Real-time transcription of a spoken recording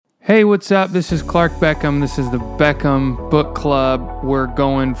Hey, what's up? This is Clark Beckham. This is the Beckham Book Club. We're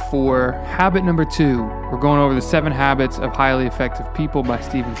going for habit number 2. We're going over the 7 Habits of Highly Effective People by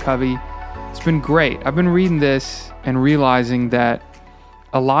Stephen Covey. It's been great. I've been reading this and realizing that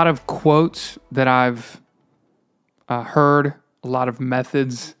a lot of quotes that I've heard, a lot of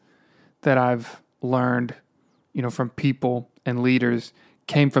methods that I've learned, from people and leaders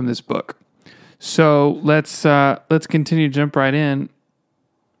came from this book. So let's continue to jump right in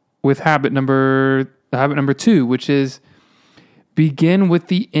with habit number 2, which is begin with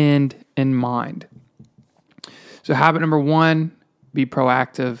the end in mind. So habit number 1, be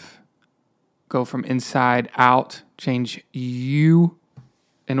proactive, go from inside out, change you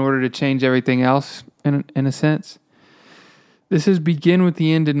in order to change everything else in a sense. This is begin with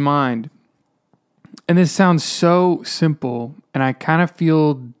the end in mind. And this sounds so simple, and I kind of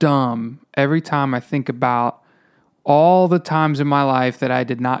feel dumb every time I think about all the times in my life that I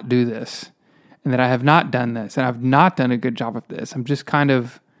did not do this, and that I have not done this, and I've not done a good job of this. I'm just kind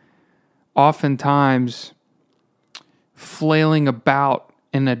of oftentimes flailing about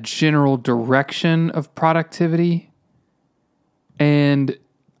in a general direction of productivity. And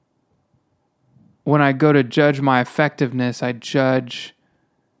when I go to judge my effectiveness, I judge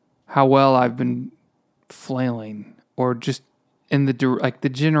how well I've been flailing, or just in the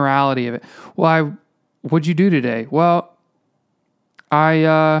generality of it. What'd you do today? Well,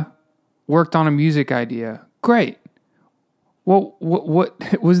 I worked on a music idea. Great. Well,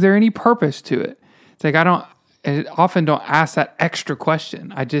 what was there any purpose to it? It's like I often don't ask that extra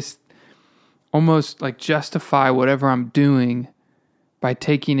question. I just almost justify whatever I'm doing by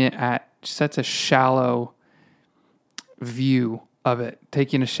taking it at such a shallow view of it.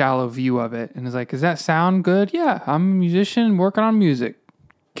 Taking a shallow view of it, and it's like, does that sound good? Yeah, I'm a musician working on music,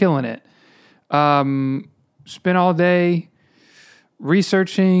 killing it. Spend all day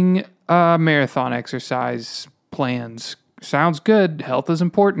researching marathon exercise plans. Sounds good. Health is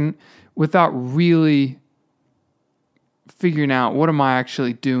important, without really figuring out what am I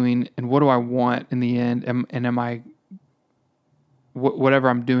actually doing and what do I want in the end, and am I whatever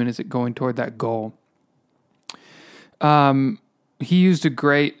I'm doing, is it going toward that goal? He used a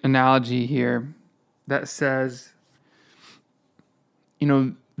great analogy here that says,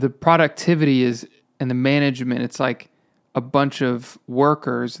 the productivity is, and the management, it's like a bunch of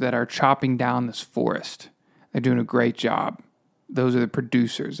workers that are chopping down this forest. They're doing a great job. Those are the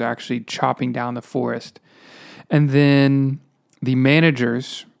producers, actually chopping down the forest. And then the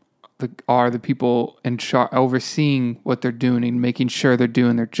managers are the people in charge, overseeing what they're doing and making sure they're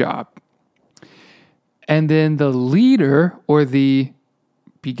doing their job. And then the leader, or the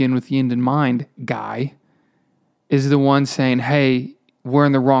begin with the end in mind guy, is the one saying, hey, we're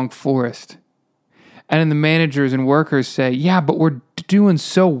in the wrong forest. And then the managers and workers say, yeah, but we're doing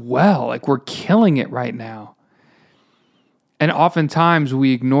so well. We're killing it right now. And oftentimes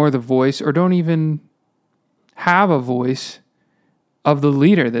we ignore the voice, or don't even have a voice of the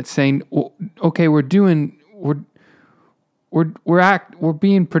leader that's saying, okay, we're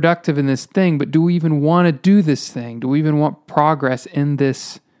being productive in this thing, but do we even want to do this thing? Do we even want progress in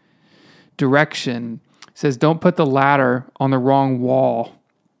this direction? It says, don't put the ladder on the wrong wall.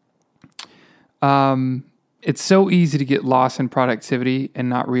 It's so easy to get lost in productivity and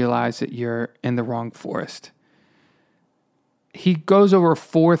not realize that you're in the wrong forest. He goes over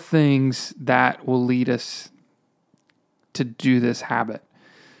 4 things that will lead us to do this habit.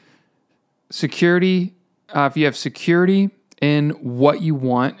 Security. If you have security in what you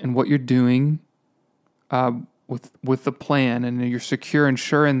want and what you're doing with the plan, and you're secure and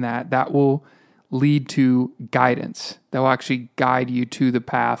sure in that will lead to guidance. That will actually guide you to the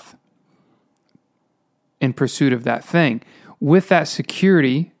path in pursuit of that thing. With that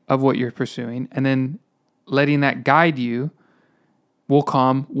security of what you're pursuing, and then letting that guide you, will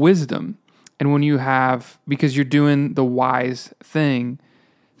come wisdom. And when you have, because you're doing the wise thing,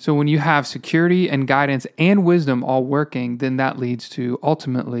 so when you have security and guidance and wisdom all working, then that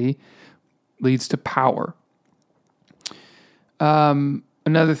ultimately leads to power.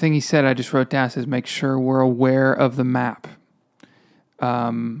 Another thing he said, I just wrote down, says make sure we're aware of the map.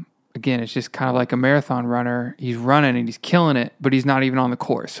 Again, it's just kind of like a marathon runner. He's running and he's killing it, but he's not even on the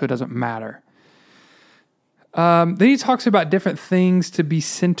course, so it doesn't matter. Then he talks about different things to be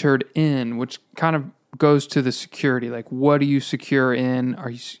centered in, which kind of goes to the security. What are you secure in?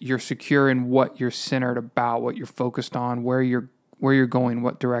 You're secure in what you're centered about, what you're focused on, where you're going,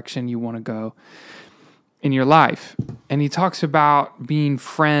 what direction you want to go in your life. And he talks about being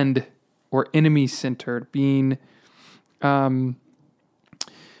friend or enemy centered, being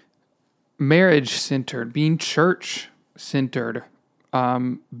marriage centered, being church centered,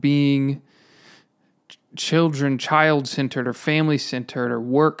 being child-centered or family-centered or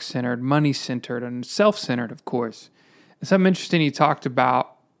work-centered, money-centered, and self-centered, of course. And something interesting he talked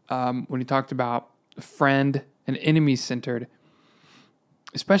about when he talked about friend and enemy-centered,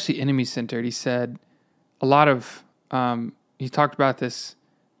 especially enemy-centered, he said a lot of, he talked about this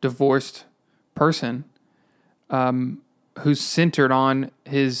divorced person who's centered on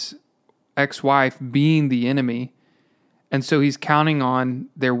his ex-wife being the enemy. And so he's counting on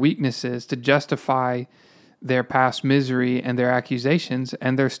their weaknesses to justify their past misery and their accusations,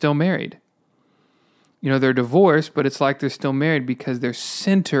 and they're still married. They're divorced, but it's like they're still married because they're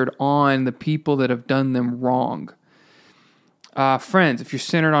centered on the people that have done them wrong. Friends, if you're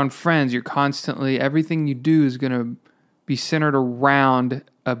centered on friends, you're constantly, everything you do is going to be centered around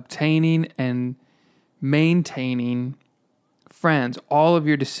obtaining and maintaining friends, all of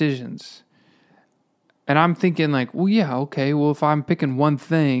your decisions. And I'm thinking like, if I'm picking one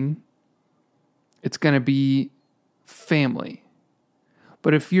thing, it's going to be family.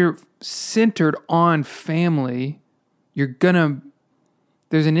 But if you're centered on family, there's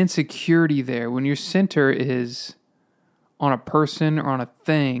an insecurity there. When your center is on a person or on a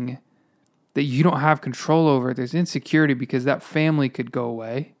thing that you don't have control over, there's insecurity because that family could go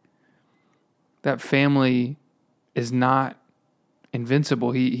away. That family is not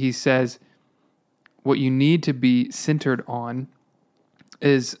invincible. He says, what you need to be centered on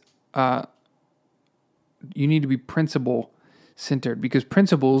is you need to be principle centered, because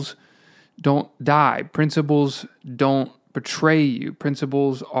principles don't die. Principles don't betray you.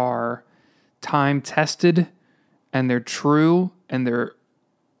 Principles are time tested, and they're true, and they're,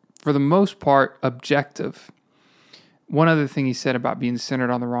 for the most part, objective. One other thing he said about being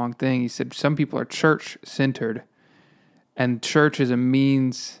centered on the wrong thing, he said some people are church centered, and church is a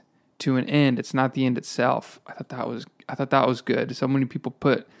means to an end. It's not the end itself. I thought that was good. So many people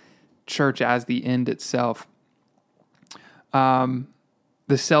put church as the end itself. The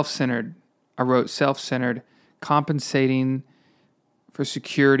self-centered. I wrote self-centered, compensating for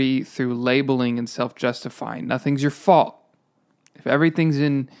security through labeling and self-justifying. Nothing's your fault. If everything's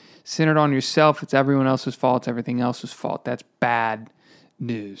centered on yourself, it's everyone else's fault. It's everything else's fault. That's bad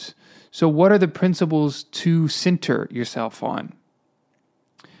news. So what are the principles to center yourself on?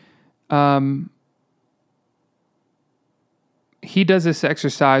 He does this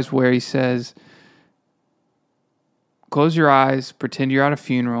exercise where he says, close your eyes, pretend you're at a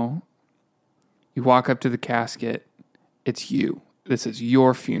funeral. You walk up to the casket. It's you. This is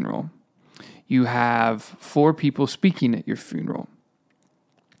your funeral. You have 4 people speaking at your funeral.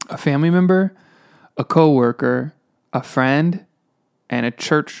 A family member, a coworker, a friend, and a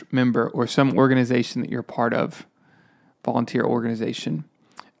church member or some organization that you're part of, volunteer organization,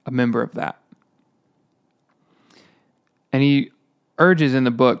 a member of that. And he urges in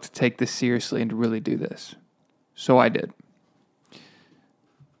the book to take this seriously and to really do this. So I did.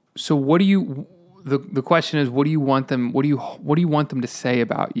 So the question is, what do you want them to say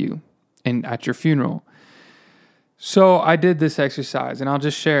about you and at your funeral? So I did this exercise, and I'll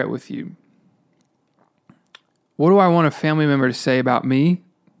just share it with you. What do I want a family member to say about me?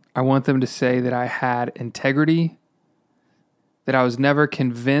 I want them to say that I had integrity, that I was never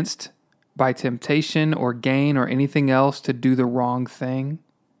convinced by temptation or gain or anything else to do the wrong thing,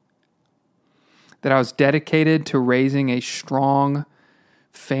 that I was dedicated to raising a strong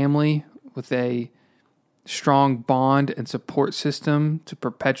family with a strong bond and support system to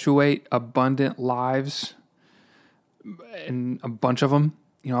perpetuate abundant lives, and a bunch of them.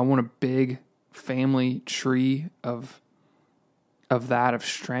 I want a big family tree of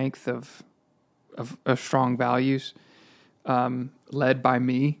strength, of strong values, led by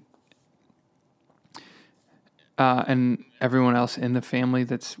me and everyone else in the family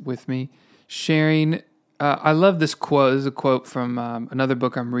that's with me. Sharing, I love this quote. This is a quote from another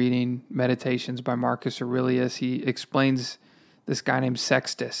book I'm reading, Meditations by Marcus Aurelius. He explains this guy named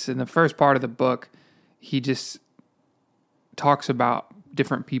Sextus. In the first part of the book, he just talks about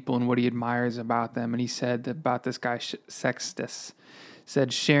different people and what he admires about them. And he said about this guy, Sextus,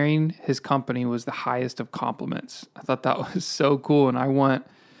 said sharing his company was the highest of compliments. I thought that was so cool, and I want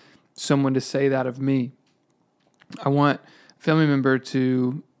someone to say that of me. I want a family member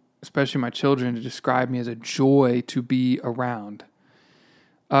to, especially my children, to describe me as a joy to be around.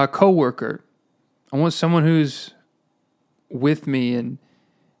 A coworker. I want someone who's with me in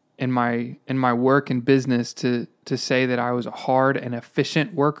my work and business to say that I was a hard and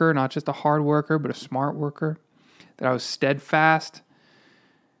efficient worker, not just a hard worker, but a smart worker, that I was steadfast,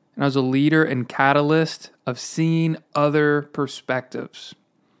 and I was a leader and catalyst of seeing other perspectives,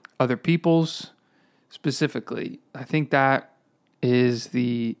 other people's specifically. I think that is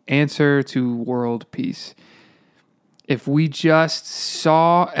the answer to world peace. If we just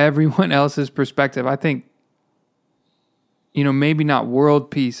saw everyone else's perspective, I think, maybe not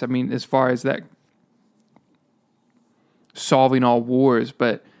world peace. I mean, as far as that solving all wars,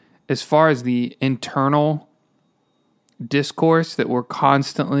 but as far as the internal discourse that we're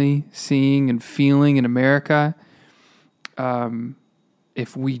constantly seeing and feeling in America,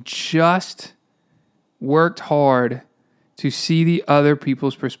 if we just worked hard to see the other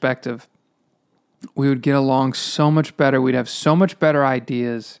people's perspective, we would get along so much better. We'd have so much better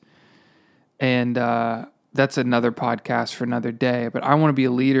ideas. And that's another podcast for another day. But I want to be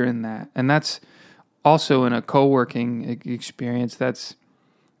a leader in that. And that's also in a co-working experience. That's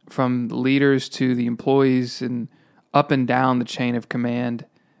from the leaders to the employees and up and down the chain of command.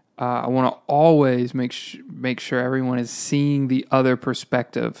 I want to always make sure everyone is seeing the other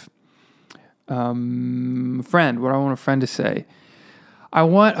perspective. Friend, what I want a friend to say. I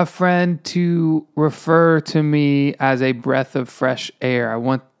want a friend to refer to me as a breath of fresh air. I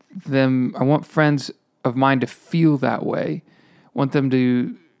want friends of mine to feel that way. I want them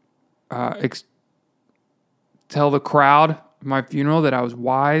to tell the crowd at my funeral that I was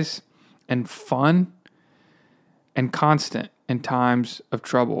wise and fun and constant in times of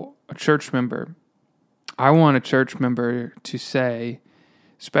trouble. A church member. I want a church member to say,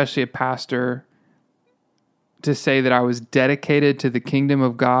 especially a pastor, to say that I was dedicated to the kingdom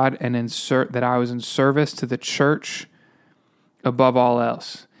of God and that I was in service to the church above all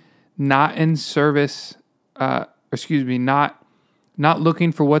else. Not in service, not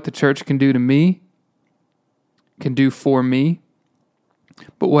looking for what the church can do to me, can do for me,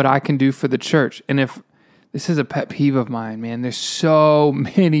 but what I can do for the church. And if this is a pet peeve of mine, man, there's so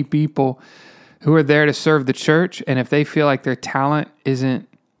many people who are there to serve the church, and if they feel like their talent isn't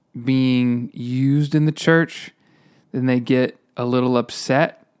being used in the church, then they get a little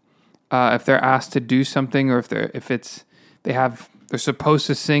upset. If they're asked to do something, or they're supposed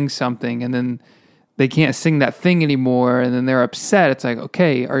to sing something, and then they can't sing that thing anymore, and then they're upset. It's like,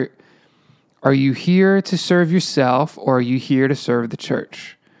 okay, are you here to serve yourself, or are you here to serve the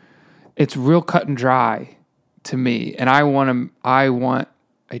church? It's real cut and dry to me, and I want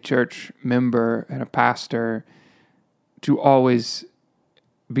a church member and a pastor to always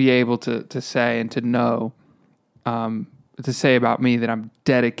be able to say and to know, to say about me that I'm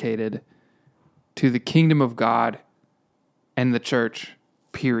dedicated to the kingdom of God and the church,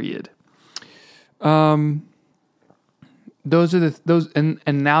 period. And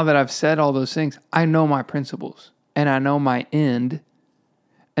now that I've said all those things, I know my principles and I know my end.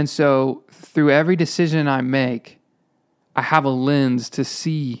 And so through every decision I make, I have a lens to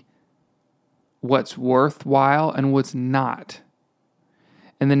see what's worthwhile and what's not.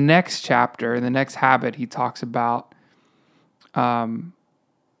 In the next chapter, in the next habit, he talks about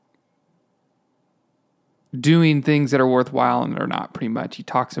doing things that are worthwhile and that are not, pretty much. He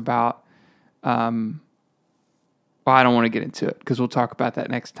talks about, I don't want to get into it because we'll talk about that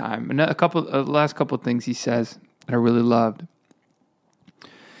next time. And last couple of things he says that I really loved.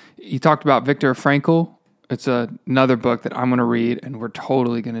 He talked about Viktor Frankl. It's another book that I'm going to read, and we're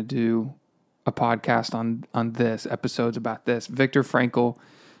totally going to do a podcast on this, episodes about this. Viktor Frankl,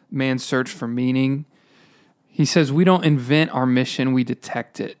 Man's Search for Meaning. He says, we don't invent our mission, we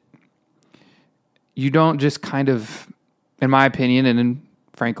detect it. You don't just kind of, in my opinion, and in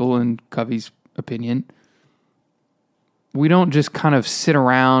Frankl and Covey's opinion, we don't just kind of sit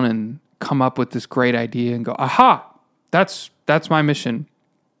around and come up with this great idea and go, aha, that's my mission.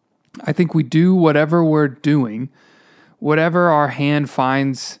 I think we do whatever we're doing, whatever our hand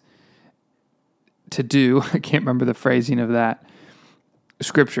finds to do. I can't remember the phrasing of that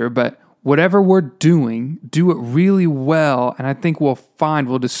scripture, but whatever we're doing, do it really well. And I think we'll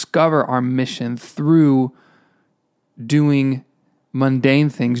discover our mission through doing mundane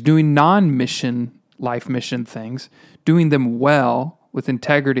things, doing non-mission, life mission things, doing them well with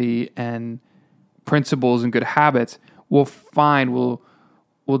integrity and principles and good habits. We'll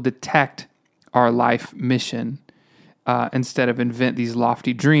detect our life mission instead of invent these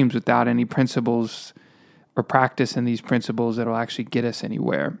lofty dreams without any principles or practice in these principles that will actually get us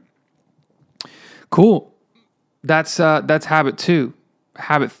anywhere. Cool. That's habit 2.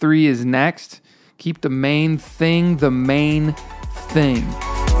 Habit 3 is next. Keep the main thing the main thing.